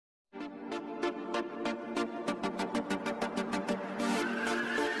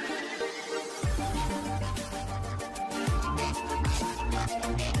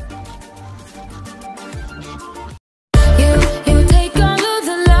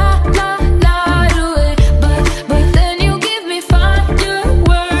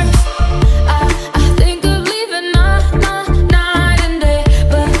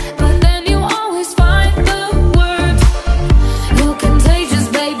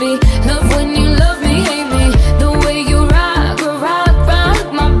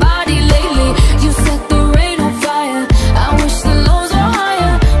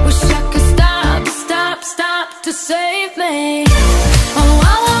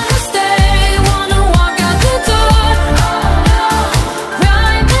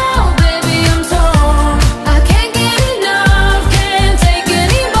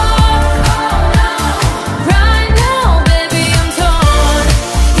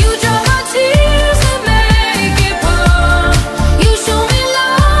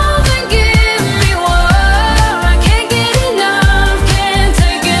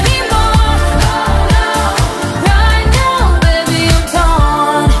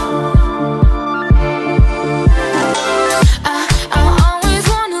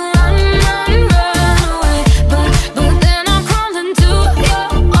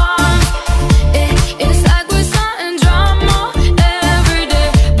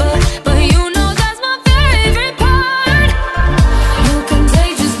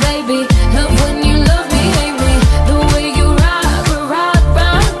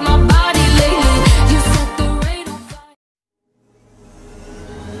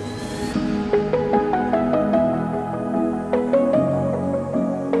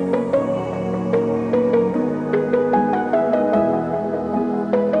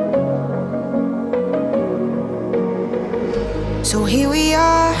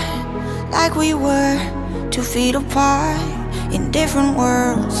like we were 2 feet apart in different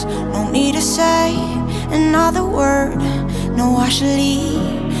worlds. No need to say another word. No, I should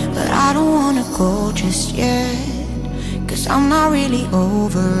leave, but I don't wanna go just yet, 'cause I'm not really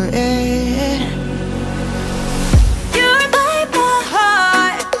over it. You're like my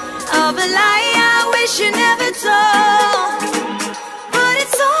heart of a lie I wish you never told, but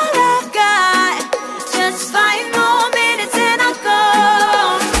it's all I've got. Just 5 more minutes and I'll go.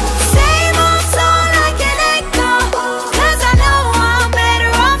 Same old song like an echo, 'cause I know I'm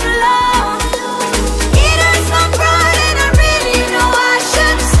better off alone. It hurts my pride and I really know I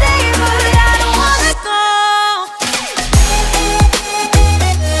should stay, but I don't wanna go.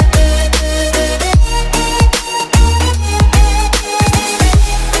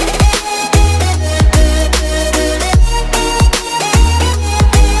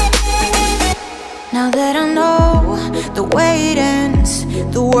 Now that I know the way it ends,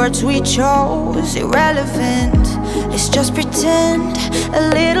 the words we chose irrelevant. Let's just pretend a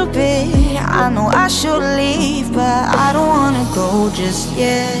little bit. I know I should leave, but I don't wanna go just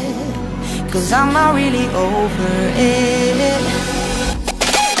yet, 'cause I'm not really over it.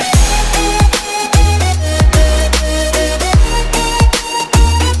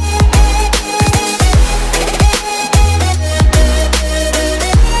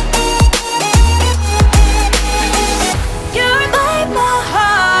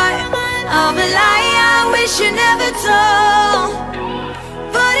 You never told,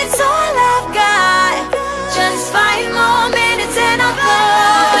 but it's all I've got. Just 5 more minutes and I'll go.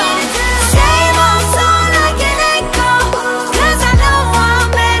 Same old song like an echo, 'cause I know I'm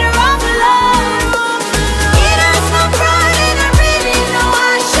better off alone. It hurts my pride and I really know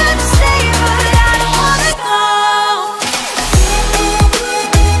I should stay, but I don't wanna go.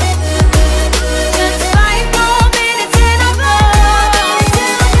 Just 5 more minutes and I'll go.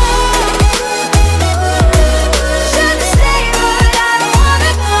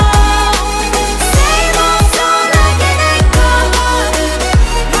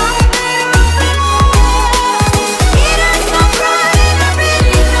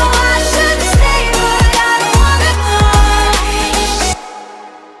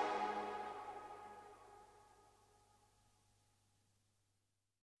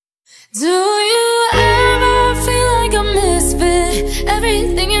 Do you ever feel like a misfit?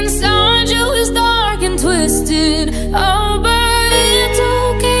 Everything inside you is dark and twisted. Oh, but it's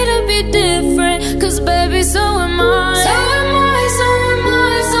okay to be different, 'cause baby, so am I. So am I, so am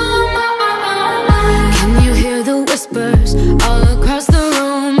I, so am I. Can you hear the whispers all across the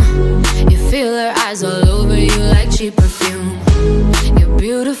room? You feel her eyes all over you like cheap perfume. You're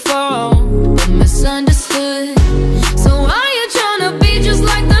beautiful, but misunderstood. So why you tryna be just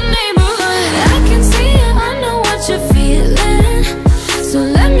like the neighborhood? I can see it, I know what you're feeling. So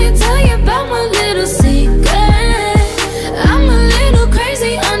let me tell you about my little secret. I'm a little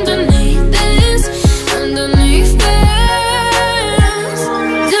crazy underneath this, underneath this.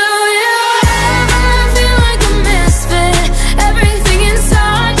 Do you ever feel like a misfit? Everything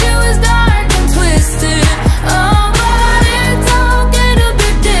inside you is dark and twisted. Oh, but it's okay to be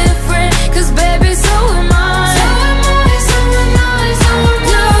different, 'cause baby, so am I. So am I, so am I, so am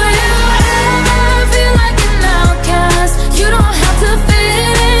I. Do you ever feel like an outcast? You don't have to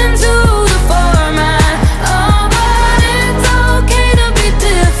fit into the format. Oh, but it's okay to be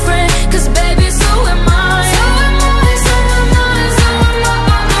different, 'cause baby, so am I. So am I, so am I, so am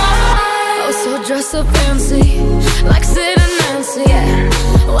I. Oh, so dress up fancy, like Sid and Nancy, yeah.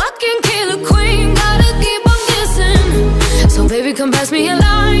 Walking killer queen, gotta keep on kissing. So baby, come pass me a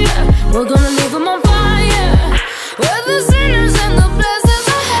lighter, we're gonna leave them on fire. We're the sinners and the blessings.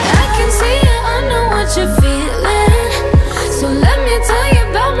 I can see it, I know what you're feeling. So let me tell you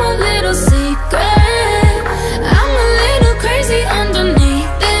about my little secret. I'm a little crazy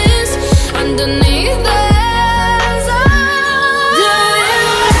underneath this, underneath this. Do you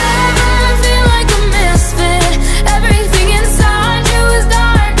ever feel like a misfit? Everything inside you is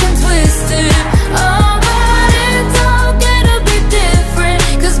dark and twisted. Oh, but it's okay to be different,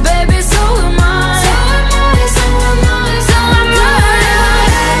 'cause baby, so am I. So am I, so am I, so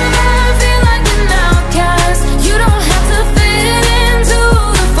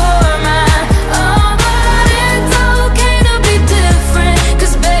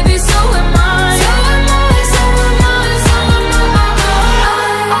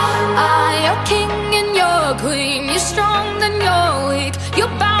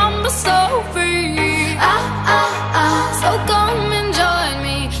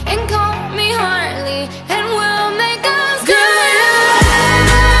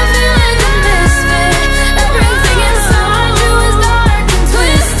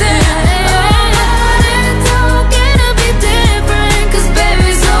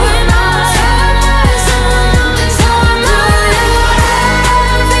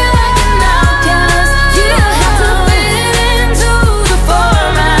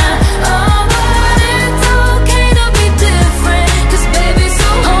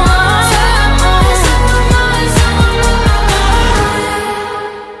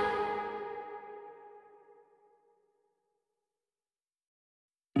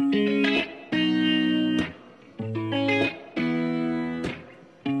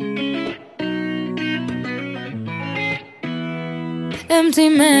Empty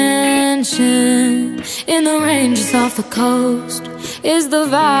mansion in the ranges off the coast is the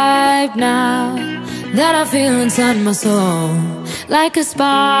vibe now that I feel inside my soul. Like a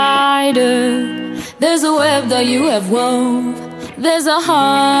spider, there's a web that you have wove. There's a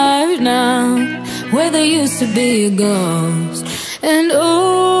heart now where there used to be a ghost. And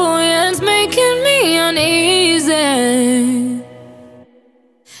oh, yeah, it's making me uneasy.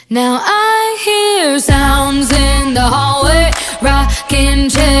 Now I hear sounds in the hallway, rocking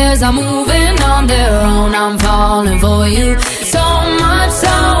chairs are moving on their own. I'm falling for you, so much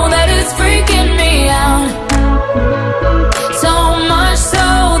so that it's freaking me out. So much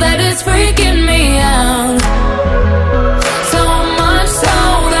so that it's freaking me out. So much so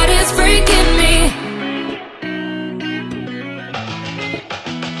that it's freaking me.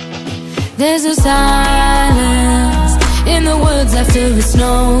 There's a silence in the woods after it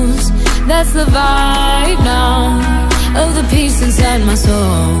snows. That's the vibe now of the peace inside my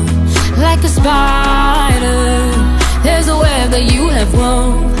soul. Like a spider, there's a web that you have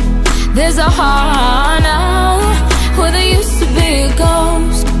wove. There's a heart now where there used to be a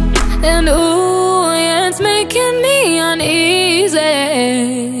ghost. And ooh, yeah, it's making me uneasy.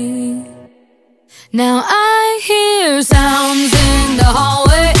 Now I hear sounds in the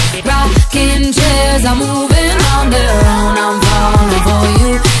hallway, rocking chairs are moving on their own. I'm falling for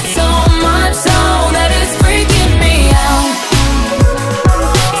you, so much so that it's freaking me out.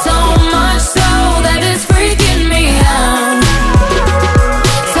 So much so that it's freaking me out.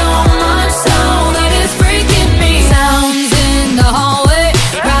 So much so that it's freaking me out. Sounds in the hallway,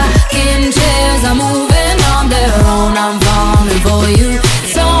 rocking chairs are moving on their own. I'm falling for you,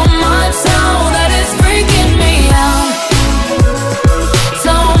 so much so that it's freaking me out.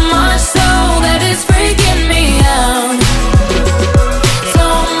 So much so that it's freaking me out. So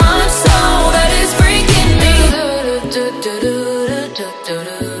much so that it's freaking me.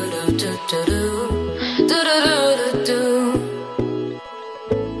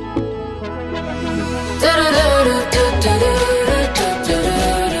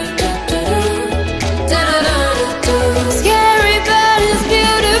 Scary but it's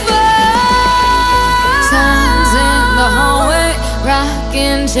beautiful. Sounds in the hallway,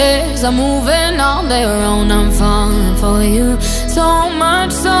 rocking chairs are moving on their own. I'm falling for you, so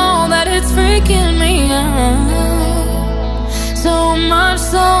much so that it's freaking me out. So much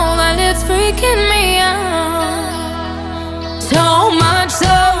so that it's freaking me out. So much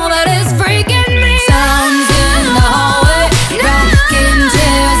so that it's freaking